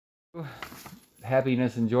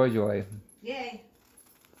Happiness and joy. Yay.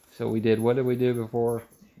 So what did we do before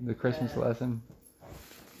the Christmas lesson?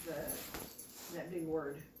 That big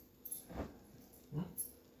word.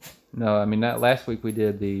 No, I mean not last week. We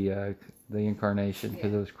did the incarnation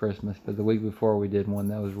because it was Christmas, but the week before we did one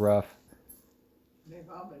that was rough. They've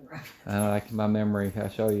all been rough. Like my memory, I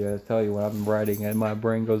tell you when I'm writing and my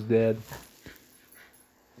brain goes dead.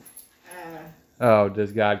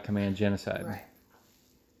 Does God command genocide? Right.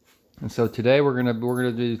 And so today we're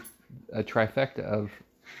gonna do a trifecta of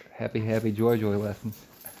happy joy lessons.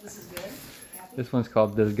 This is good. Happy? This one's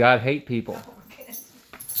called Does God Hate People? Oh, okay.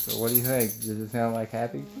 So what do you think? Does it sound like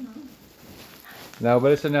happy? Mm-hmm. No,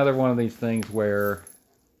 but it's another one of these things where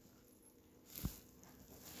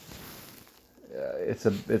it's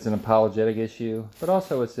an apologetic issue, but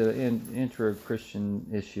also it's an intra-Christian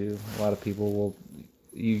issue. A lot of people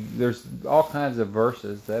there's all kinds of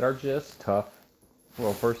verses that are just tough.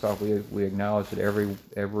 Well, first off, we acknowledge that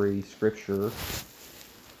every scripture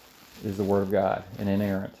is the word of God and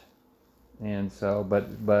inerrant, and so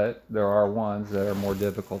but there are ones that are more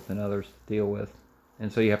difficult than others to deal with,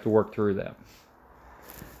 and so you have to work through them.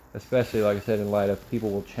 Especially, like I said, in light of people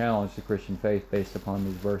will challenge the Christian faith based upon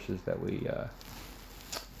these verses that we are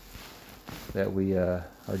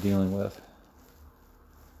dealing with.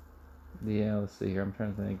 Yeah, let's see here. I'm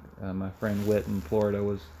trying to think. My friend Whit in Florida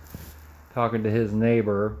was talking to his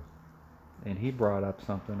neighbor, and he brought up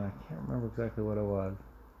something. I can't remember exactly what it was,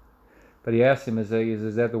 but he asked him, "Is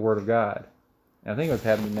that the word of God?" And I think it was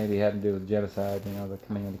having to do with genocide. You know, the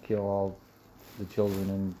command to kill all the children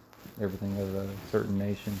and everything of a certain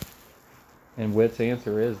nation. And Whit's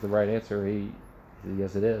answer is the right answer. He said,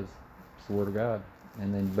 yes, it is. It's the word of God.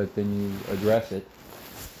 But then you address it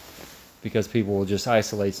because people will just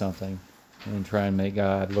isolate something and try and make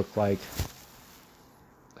God look like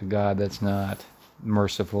a God that's not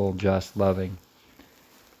merciful, just, loving.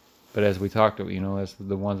 But as we talked about, as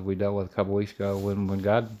the ones we dealt with a couple weeks ago, when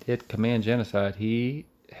God did command genocide, He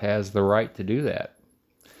has the right to do that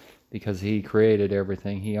because He created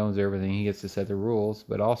everything. He owns everything. He gets to set the rules,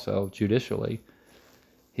 but also judicially,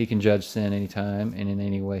 He can judge sin anytime and in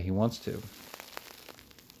any way He wants to.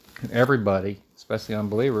 And everybody, especially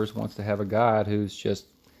unbelievers, wants to have a God who's just,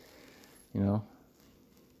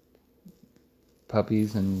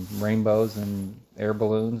 puppies and rainbows and air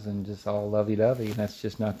balloons and just all lovey-dovey, and that's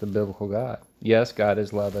just not the biblical God. Yes, God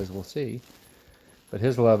is love, as we'll see, but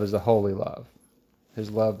His love is a holy love.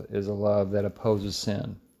 His love is a love that opposes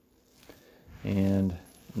sin, and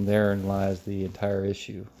therein lies the entire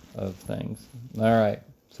issue of things. All right,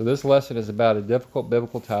 so this lesson is about a difficult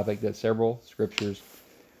biblical topic that several scriptures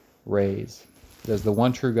raise. Does the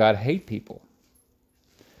one true God hate people?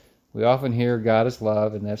 We often hear God is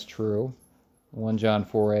love, and that's true. 1 John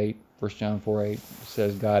 4:8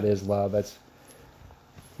 says God is love. That's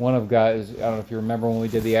one of God's, I don't know if you remember when we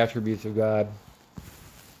did the attributes of God,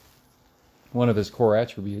 one of His core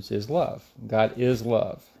attributes is love. God is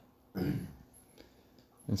love. And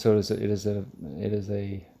so it is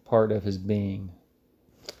a part of His being.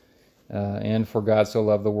 And for God so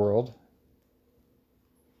loved the world.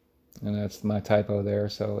 And that's my typo there,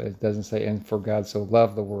 so it doesn't say, and for God so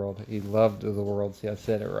loved the world. He loved the world. See, I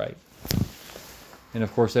said it right. And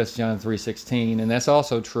of course, that's John 3:16, and that's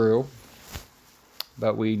also true.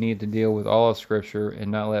 But we need to deal with all of Scripture and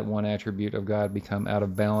not let one attribute of God become out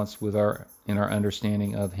of balance in our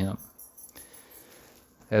understanding of Him.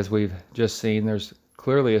 As we've just seen, there's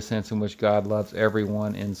clearly a sense in which God loves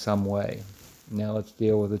everyone in some way. Now let's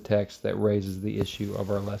deal with the text that raises the issue of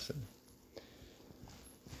our lesson.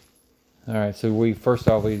 All right, so we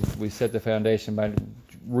set the foundation by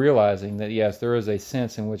realizing that yes, there is a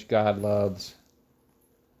sense in which God loves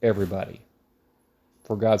everybody.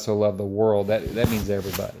 For God so loved the world, that means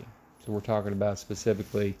everybody. So we're talking about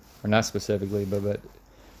specifically, or not specifically, but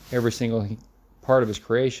every single part of His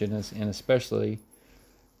creation, and especially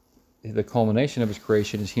the culmination of His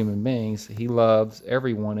creation is human beings. He loves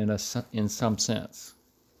everyone in some sense.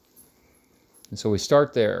 And so we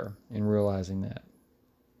start there in realizing that.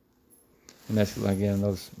 And that's, again,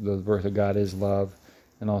 those verses, God is love,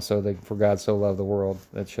 and also that for God so loved the world,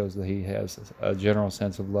 that shows that He has a general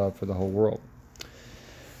sense of love for the whole world.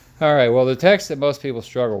 All right, well, the text that most people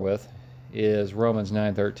struggle with is Romans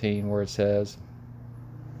 9:13, where it says,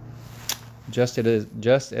 just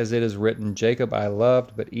as it is written, Jacob I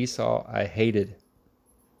loved, but Esau I hated.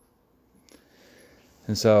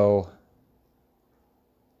 And so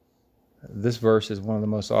this verse is one of the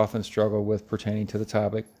most often struggled with pertaining to the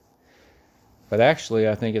topic. But actually,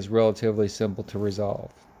 I think it's relatively simple to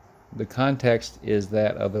resolve. The context is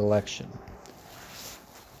that of election.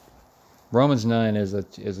 Romans 9 is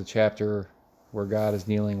a chapter where God is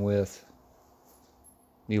dealing with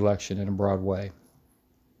the election in a broad way.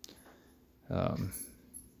 And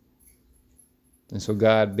so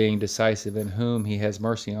God being decisive in whom he has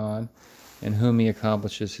mercy on and whom he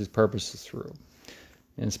accomplishes his purposes through.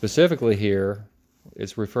 And specifically here,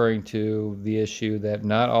 it's referring to the issue that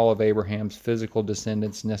not all of Abraham's physical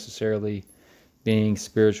descendants necessarily being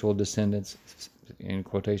spiritual descendants, in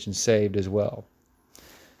quotation, saved as well.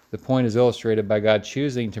 The point is illustrated by God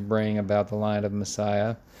choosing to bring about the line of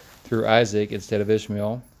Messiah through Isaac instead of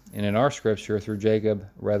Ishmael, and in our scripture through Jacob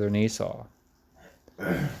rather than Esau.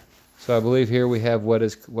 So I believe here we have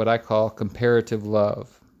what I call comparative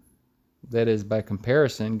love. That is, by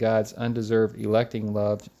comparison, God's undeserved electing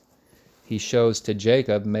love he shows to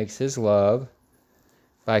Jacob makes his love,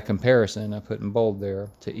 by comparison, I put in bold there,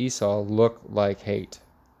 to Esau look like hate.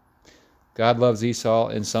 God loves Esau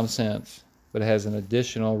in some sense, but has an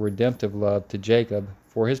additional redemptive love to Jacob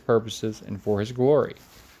for his purposes and for his glory.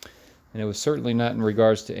 And it was certainly not in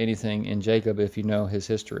regards to anything in Jacob if you know his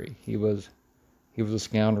history. He was a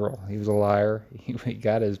scoundrel. He was a liar. He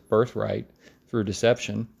got his birthright through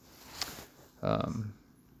deception.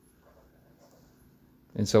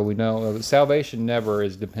 And so we know salvation never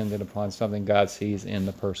is dependent upon something God sees in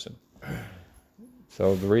the person.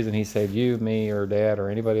 So the reason he saved you, me, or Dad, or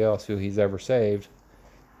anybody else who he's ever saved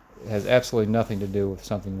has absolutely nothing to do with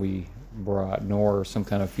something we brought, nor some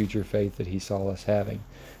kind of future faith that he saw us having.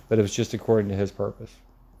 But it was just according to his purpose.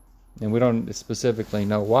 And we don't specifically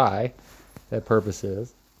know why that purpose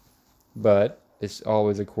is, but it's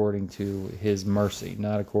always according to his mercy,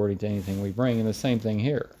 not according to anything we bring. And the same thing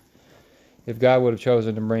here. If God would have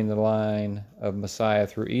chosen to bring the line of Messiah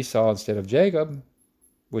through Esau instead of Jacob,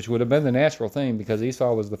 which would have been the natural thing because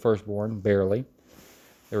Esau was the firstborn, barely.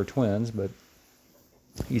 They were twins, but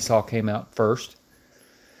Esau came out first.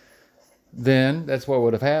 Then that's what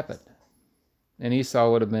would have happened. And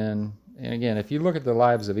Esau would have been, and again, if you look at the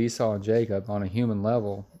lives of Esau and Jacob on a human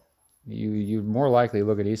level, you'd more likely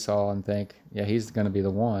look at Esau and think, yeah, he's going to be the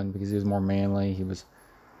one because he was more manly. He was,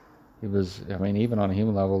 I mean, even on a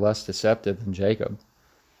human level, less deceptive than Jacob.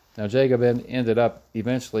 Now, Jacob ended up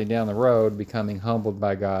eventually down the road becoming humbled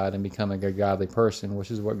by God and becoming a godly person,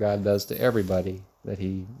 which is what God does to everybody that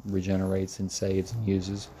he regenerates and saves and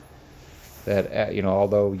uses. That,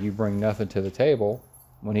 although you bring nothing to the table,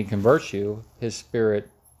 when he converts you, his spirit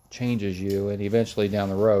changes you, and eventually down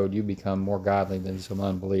the road, you become more godly than some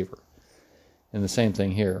unbeliever. And the same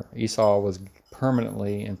thing here. Esau was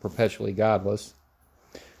permanently and perpetually godless.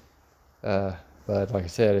 But like I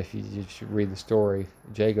said, if you should read the story,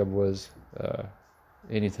 Jacob was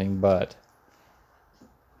anything but,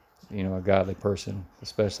 a godly person,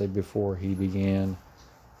 especially before he began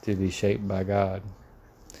to be shaped by God.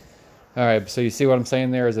 All right, so you see what I'm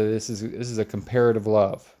saying there is that this is a comparative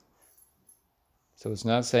love. So it's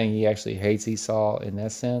not saying he actually hates Esau in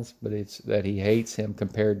that sense, but it's that he hates him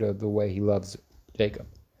compared to the way he loves Jacob.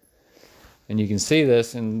 And you can see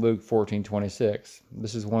this in Luke 14:26.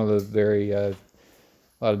 This is one of the very, a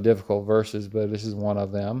lot of difficult verses, but this is one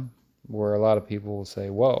of them where a lot of people will say,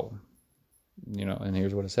 whoa. And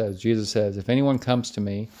here's what it says. Jesus says, if anyone comes to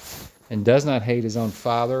me and does not hate his own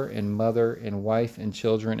father and mother and wife and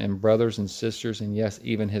children and brothers and sisters and yes,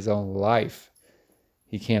 even his own life,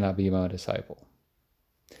 he cannot be my disciple.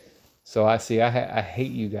 So I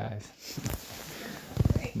hate you guys.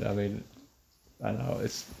 I mean, I know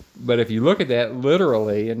but if you look at that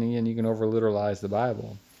literally, and you can over-literalize the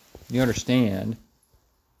Bible, you understand.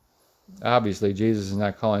 Obviously, Jesus is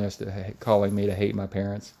not calling me to hate my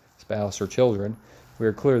parents, spouse, or children. We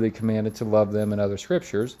are clearly commanded to love them in other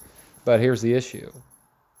scriptures. But here's the issue: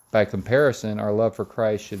 by comparison, our love for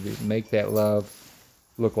Christ should make that love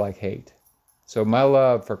look like hate. So my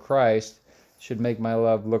love for Christ should make my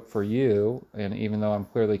love look for you, and even though I'm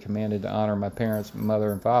clearly commanded to honor my parents,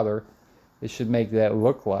 mother, and father, it should make that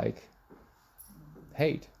look like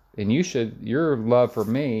hate. And your love for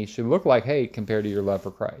me should look like hate compared to your love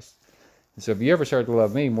for Christ. And so if you ever start to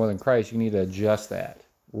love me more than Christ, you need to adjust that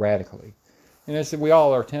radically. And we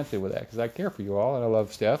all are tempted with that because I care for you all, and I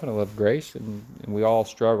love Steph, and I love Grace, and we all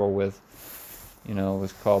struggle with,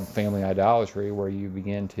 what's called family idolatry, where you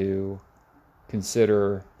begin to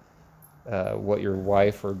consider what your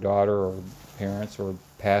wife or daughter or parents or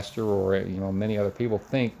pastor or many other people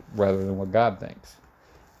think rather than what God thinks.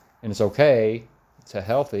 And it's okay. It's a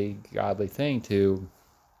healthy, godly thing to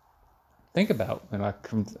think about. And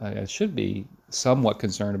I should be somewhat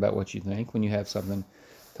concerned about what you think when you have something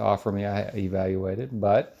to offer me. I evaluate it,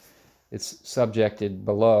 but it's subjected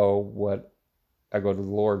below what I go to the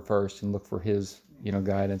Lord first and look for His,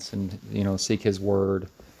 guidance and seek His word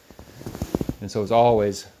And so it's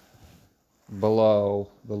always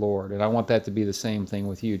below the Lord. And I want that to be the same thing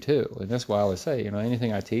with you too. And that's why I always say,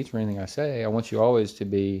 anything I teach or anything I say, I want you always to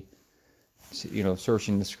be,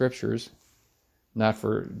 searching the scriptures, not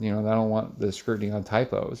for, I don't want the scrutiny on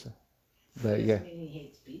typos. But That yeah. doesn't mean he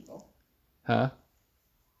hates people. Huh?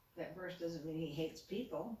 That verse doesn't mean he hates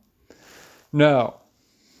people. No.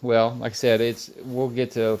 Well, like I said, we'll get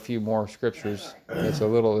to a few more scriptures. It's a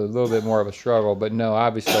little bit more of a struggle, but no,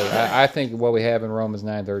 obviously, I think what we have in Romans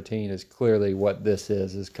 9:13 is clearly what this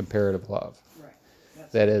is comparative love.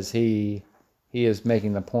 Right. That is, he is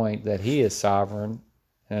making the point that he is sovereign,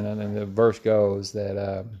 and the verse goes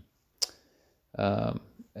that, and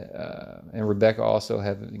Rebekah also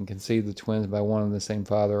had conceived the twins by one and the same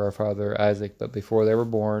father, our father Isaac, but before they were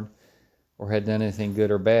born or had done anything good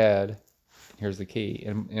or bad. Here's the key,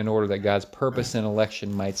 in order that God's purpose and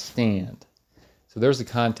election might stand. So there's the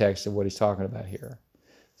context of what he's talking about here.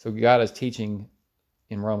 So God is teaching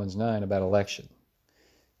in Romans 9 about election.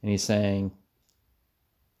 And he's saying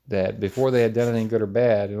that before they had done anything good or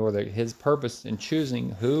bad, in order that his purpose in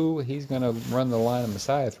choosing who he's going to run the line of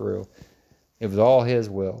Messiah through, it was all his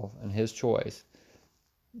will and his choice.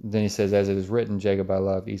 Then he says, as it is written, Jacob I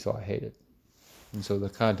love, Esau I hated. And so the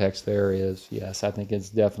context there is, yes, I think it's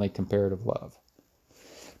definitely comparative love.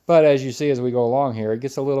 But as you see as we go along here, it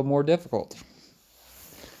gets a little more difficult.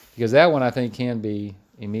 Because that one I think can be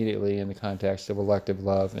immediately in the context of elective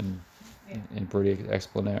love and pretty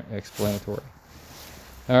explanatory.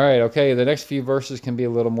 All right, okay, the next few verses can be a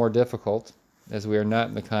little more difficult as we are not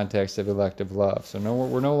in the context of elective love. So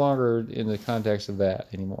we're no longer in the context of that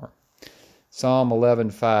anymore. Psalm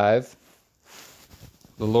 11:5.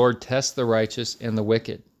 The Lord tests the righteous and the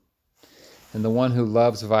wicked, and the one who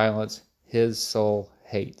loves violence, his soul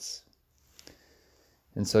hates.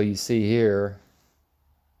 And so you see here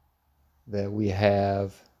that we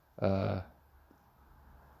have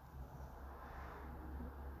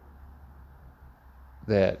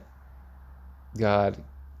that God,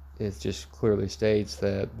 it just clearly states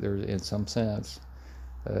that there's, in some sense,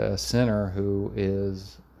 a sinner who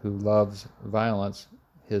loves violence,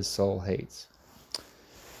 his soul hates.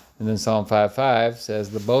 And then Psalm 5:5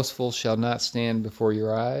 says, the boastful shall not stand before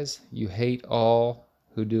your eyes. You hate all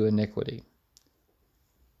who do iniquity.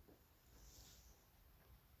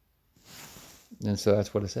 And so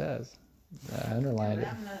that's what it says. I underlined it.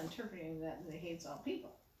 I'm not interpreting that he hates all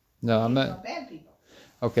people. No, I'm He hates not. all bad people.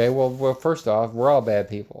 Okay, well, first off, we're all bad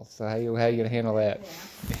people. So how you going to handle that?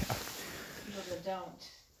 Yeah. People that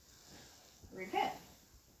don't repent.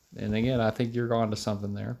 And again, I think you're on to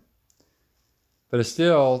something there. But it's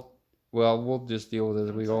still, well, we'll just deal with it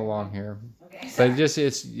as we go along here. Okay, but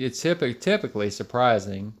it's typically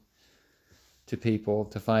surprising to people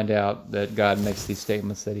to find out that God makes these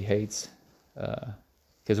statements that he hates.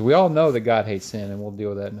 Because we all know that God hates sin, and we'll deal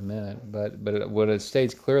with that in a minute. But what it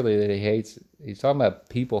states clearly that he hates, he's talking about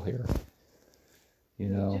people here. You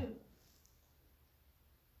know.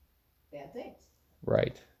 Bad things.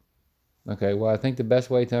 Right. Okay, well, I think the best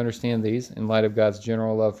way to understand these, in light of God's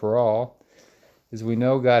general love for all, is we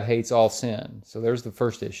know God hates all sin. So there's the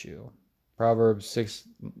first issue. Proverbs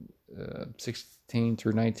 16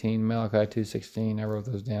 through 19, Malachi 2:16. I wrote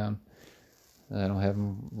those down. I don't have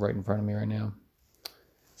them right in front of me right now.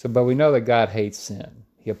 So, but we know that God hates sin.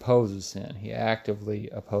 He opposes sin. He actively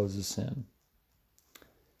opposes sin.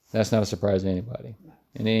 That's not a surprise to anybody.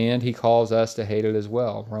 In the end, he calls us to hate it as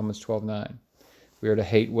well. Romans 12:9. We are to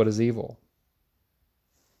hate what is evil.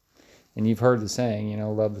 And you've heard the saying,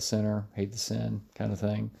 love the sinner, hate the sin, kind of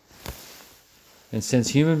thing. And since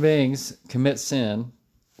human beings commit sin,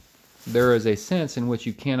 there is a sense in which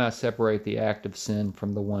you cannot separate the act of sin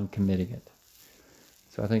from the one committing it.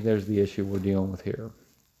 So I think there's the issue we're dealing with here.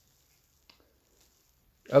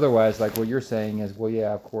 Otherwise, like what you're saying is, well,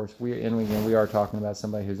 yeah, of course, we are talking about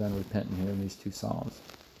somebody who's unrepentant here in these two Psalms.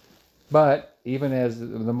 But even as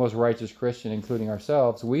the most righteous Christian, including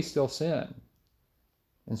ourselves, we still sin.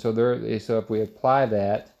 And so if we apply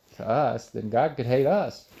that to us, then God could hate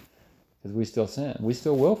us because we still sin. We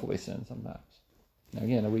still willfully sin sometimes. Now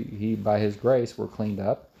again, by his grace, we're cleaned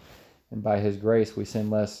up. And by his grace, we sin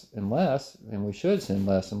less and less, and we should sin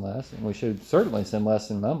less and less, and we should certainly sin less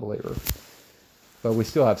than an unbeliever. But we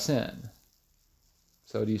still have sin.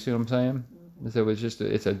 So do you see what I'm saying? Mm-hmm. So it's just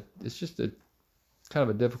a kind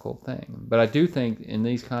of a difficult thing. But I do think in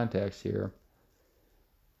these contexts here,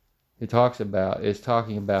 it's talking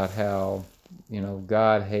about how,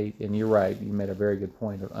 God hate, and you're right, you made a very good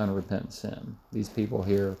point of unrepentant sin. These people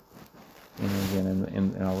here,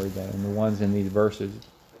 and I'll read that, and the ones in these verses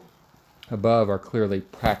above are clearly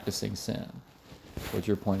practicing sin, what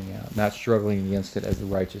you're pointing out, not struggling against it as the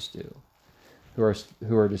righteous do.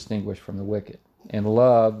 who are distinguished from the wicked, and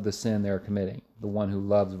love the sin they're committing, the one who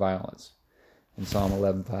loves violence. In Psalm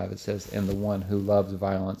 11:5 it says, and the one who loves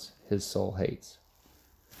violence, his soul hates.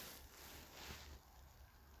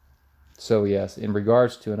 So yes, in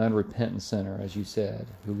regards to an unrepentant sinner, as you said,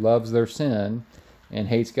 who loves their sin and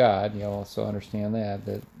hates God, you also understand that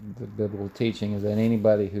the biblical teaching is that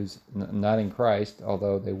anybody who's not in Christ,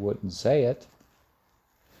 although they wouldn't say it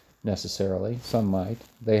necessarily, some might,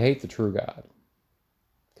 they hate the true God.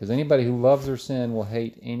 Because anybody who loves their sin will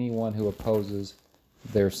hate anyone who opposes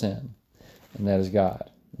their sin, and that is God.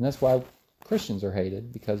 And that's why Christians are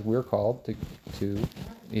hated, because we're called to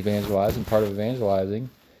evangelize, and part of evangelizing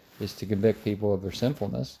is to convict people of their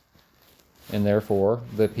sinfulness, and therefore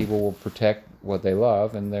the people will protect what they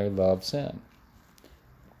love, and they love sin.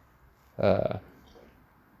 And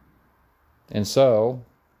so,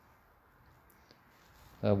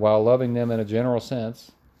 while loving them in a general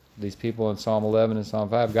sense, these people in Psalm 11 and Psalm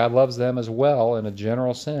 5, God loves them as well in a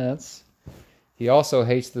general sense. He also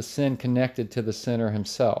hates the sin connected to the sinner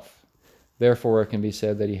himself. Therefore, it can be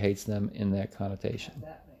said that he hates them in that connotation.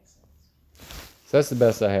 That makes sense. So that's the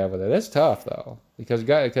best I have with it. It's tough though, because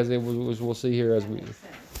we'll see here as we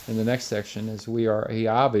in the next section he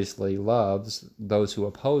obviously loves those who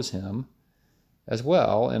oppose him as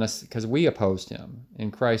well, and because we opposed him,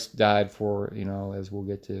 and Christ died for, as we'll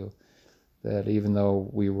get to, that even though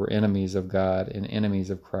we were enemies of God and enemies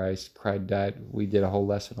of Christ, Christ died. We did a whole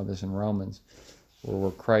lesson on this in Romans, where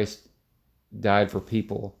Christ died for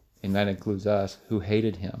people, and that includes us, who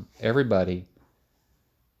hated him. Everybody,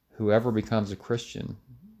 whoever becomes a Christian,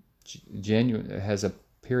 genuine, has a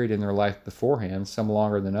period in their life beforehand, some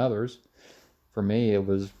longer than others. For me, it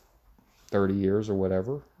was 30 years or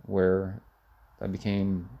whatever, where I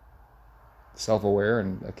became self-aware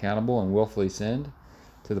and accountable and willfully sinned,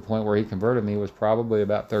 to the point where he converted me was probably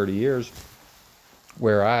about 30 years,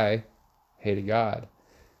 where I hated God.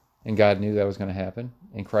 And God knew that was going to happen,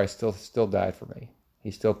 and Christ still died for me.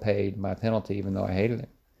 He still paid my penalty, even though I hated him,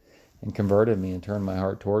 and converted me and turned my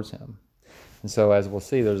heart towards him. And so, as we'll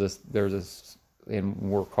see, there's this, and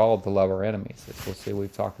we're called to love our enemies. As we'll see,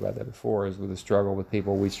 we've talked about that before, is with the struggle with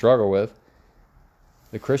people we struggle with.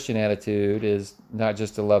 The Christian attitude is not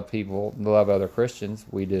just to love people, to love other Christians.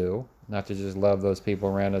 We do. Not to just love those people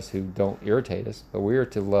around us who don't irritate us, but we are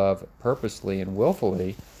to love purposely and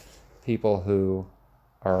willfully people who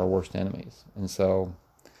are our worst enemies. And so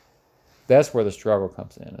that's where the struggle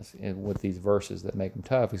comes in with these verses that make them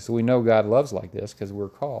tough. So we know God loves like this because we're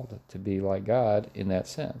called to be like God in that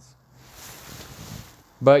sense.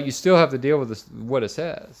 But you still have to deal with this, what it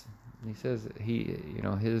says. He says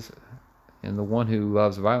and the one who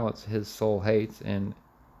loves violence, his soul hates, and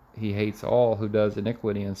he hates all who does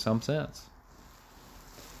iniquity in some sense.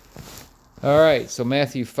 All right, so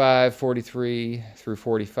Matthew 5:43 through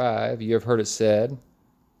 45. You have heard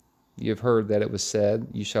that it was said,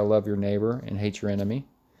 you shall love your neighbor and hate your enemy.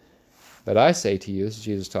 But I say to you, this is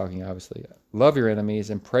Jesus talking obviously, love your enemies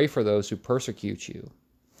and pray for those who persecute you,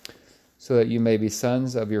 so that you may be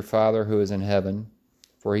sons of your Father who is in heaven.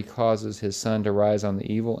 For he causes his sun to rise on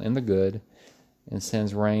the evil and the good, and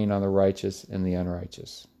sends rain on the righteous and the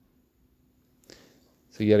unrighteous.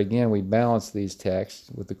 So yet again, we balance these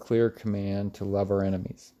texts with the clear command to love our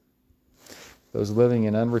enemies, those living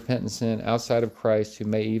in unrepentant sin outside of Christ who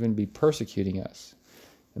may even be persecuting us.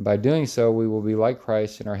 And by doing so, we will be like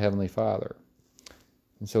Christ and our Heavenly Father.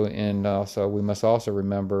 And also, we must also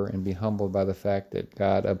remember and be humbled by the fact that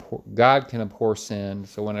God can abhor sin.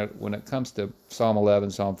 So when it comes to Psalm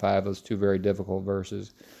 11, Psalm 5, those two very difficult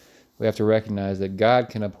verses, we have to recognize that God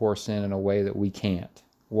can abhor sin in a way that we can't.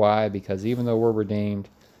 Why? Because even though we're redeemed,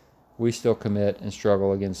 we still commit and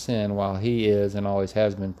struggle against sin, while he is and always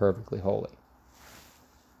has been perfectly holy.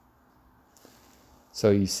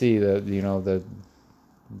 So you see the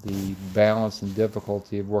balance and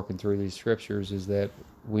difficulty of working through these scriptures is that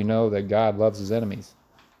we know that God loves his enemies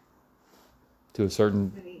to a certain,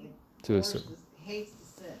 But he hates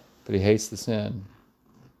the sin. but he hates the sin.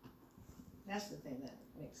 That's the thing that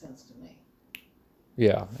makes sense to me.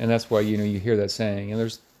 Yeah, and that's why you hear that saying, and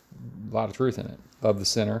there's a lot of truth in it. Love the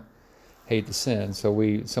sinner, hate the sin.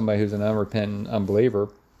 So somebody who's an unrepentant unbeliever,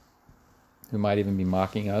 who might even be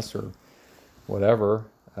mocking us or whatever,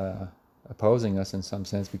 opposing us in some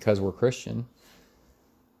sense because we're Christian,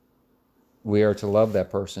 we are to love that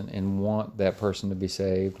person and want that person to be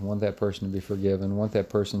saved, want that person to be forgiven, want that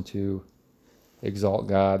person to exalt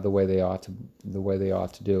God the way they ought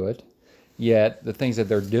to do it. Yet the things that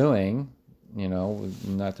they're doing,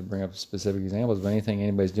 not to bring up specific examples, but anything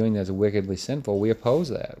anybody's doing that's wickedly sinful, we oppose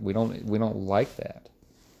that. We don't like that.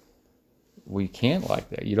 we can't like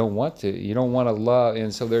that. You don't want to. You don't want to love.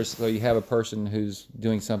 And so you have a person who's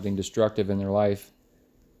doing something destructive in their life.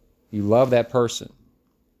 You love that person,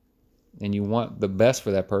 and you want the best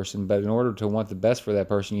for that person. But in order to want the best for that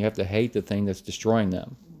person, you have to hate the thing that's destroying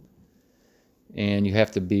them. And you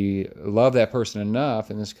have to love that person enough,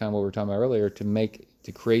 and this is kind of what we were talking about earlier, to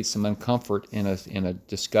create some uncomfort in a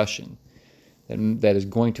discussion that is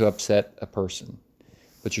going to upset a person.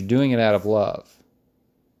 But you're doing it out of love.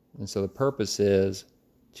 And so the purpose is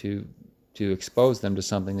to expose them to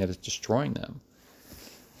something that is destroying them,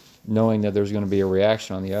 knowing that there's going to be a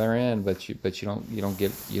reaction on the other end, but you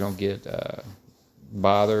don't get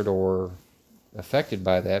bothered or affected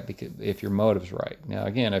by that, because if your motive's right. Now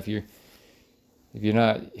again, if you're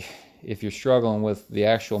struggling with the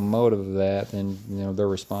actual motive of that, then their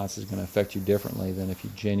response is going to affect you differently than if you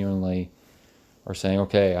genuinely are saying,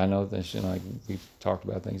 okay, I know this. Like we talked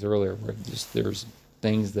about things earlier, where there's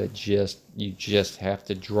things that you just have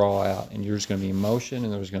to draw out, and there's going to be emotion,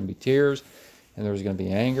 and there's going to be tears, and there's going to be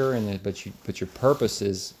anger, but your purpose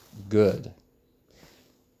is good,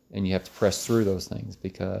 and you have to press through those things,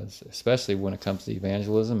 because especially when it comes to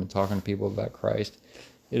evangelism and talking to people about Christ,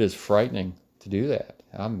 it is frightening to do that.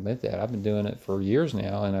 I admit that. I've been doing it for years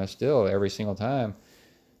now, and I still, every single time,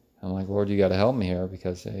 I'm like, Lord, you got to help me here,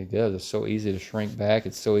 because it's so easy to shrink back.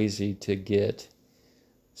 It's so easy to get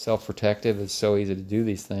self-protective. It's so easy to do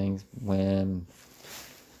these things when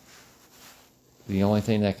the only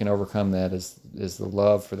thing that can overcome that is the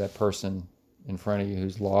love for that person in front of you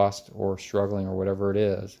who's lost or struggling or whatever it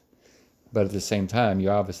is. But at the same time, you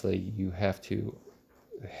have to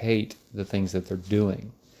hate the things that they're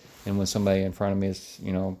doing. And when somebody in front of me is,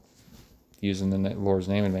 using the Lord's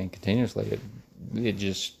name in vain continuously, it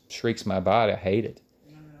just shrieks my body. I hate it.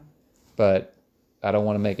 But I don't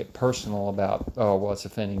want to make it personal about, oh, well, it's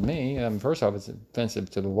offending me. First off, it's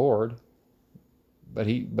offensive to the Lord. But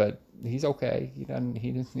he's okay. He doesn't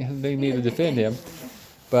need to defend him.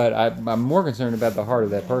 But I'm more concerned about the heart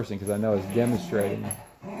of that person, because I know it's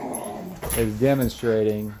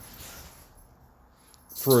demonstrating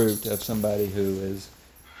fruit of somebody who is,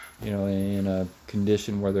 in a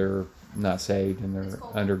condition where they're not saved and they're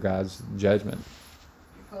under God's judgment.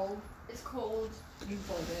 Cold. It's cold. You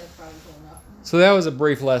plugged it. It's probably cool enough. So that was a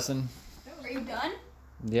brief lesson. Are you done?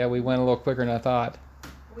 Yeah, we went a little quicker than I thought.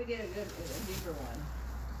 We did a deeper one.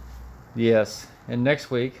 Yes, and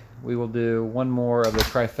next week we will do one more of the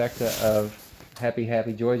trifecta of Happy,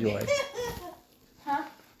 Happy, Joy, Joy. Huh?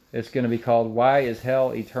 It's going to be called Why is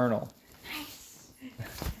Hell Eternal? Nice.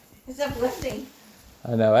 It's uplifting.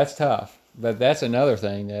 I know, that's tough. But that's another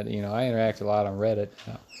thing that, I interact a lot on Reddit.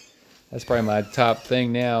 That's probably my top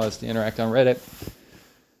thing now, is to interact on Reddit.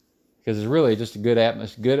 Because it's really just a good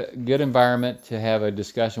atmosphere, good environment to have a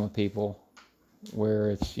discussion with people, where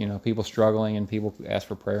it's, people struggling and people ask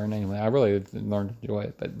for prayer. And anyway, I really learned to enjoy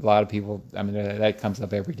it. But a lot of people, that comes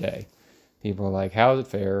up every day. People are like, how is it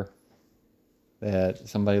fair that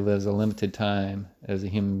somebody lives a limited time as a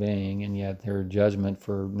human being, and yet their judgment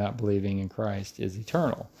for not believing in Christ is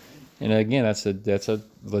eternal? And again, that's a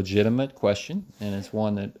legitimate question, and it's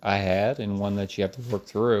one that I had, and one that you have to work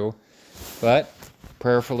through. But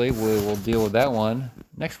prayerfully, we will deal with that one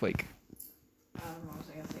next week. I don't know what I was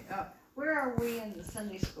going to say. Where are we in the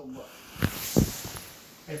Sunday school book?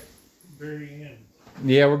 At the very end.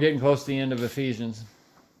 Yeah, we're getting close to the end of Ephesians.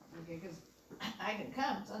 Okay, because I can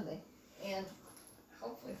come Sunday, and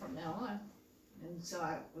hopefully from now on. And so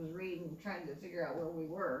I was reading, trying to figure out where we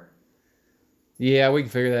were. Yeah, we can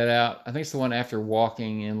figure that out. I think it's the one after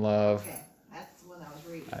Walking in Love. Okay, that's the one I was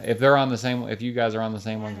reading. If you guys are on the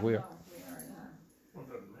same ones we are. We are not. Well,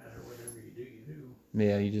 it doesn't matter. Whatever you do, you do.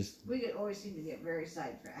 Yeah, you just. We always seem to get very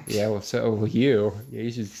sidetracked. Yeah, well, so will you. Yeah,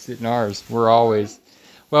 you should sit in ours. We're always.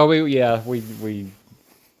 Well, we get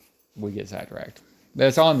sidetracked.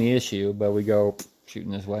 That's on the issue, but we go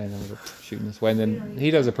shooting this way and then we go shooting this way, and then he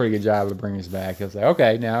does a pretty good job of bringing us back. He'll say,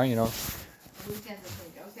 okay, now We tend to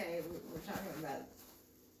think, okay, we're talking about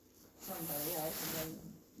somebody else, and then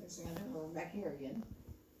next thing I know, we're back here again.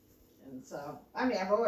 And so, I've always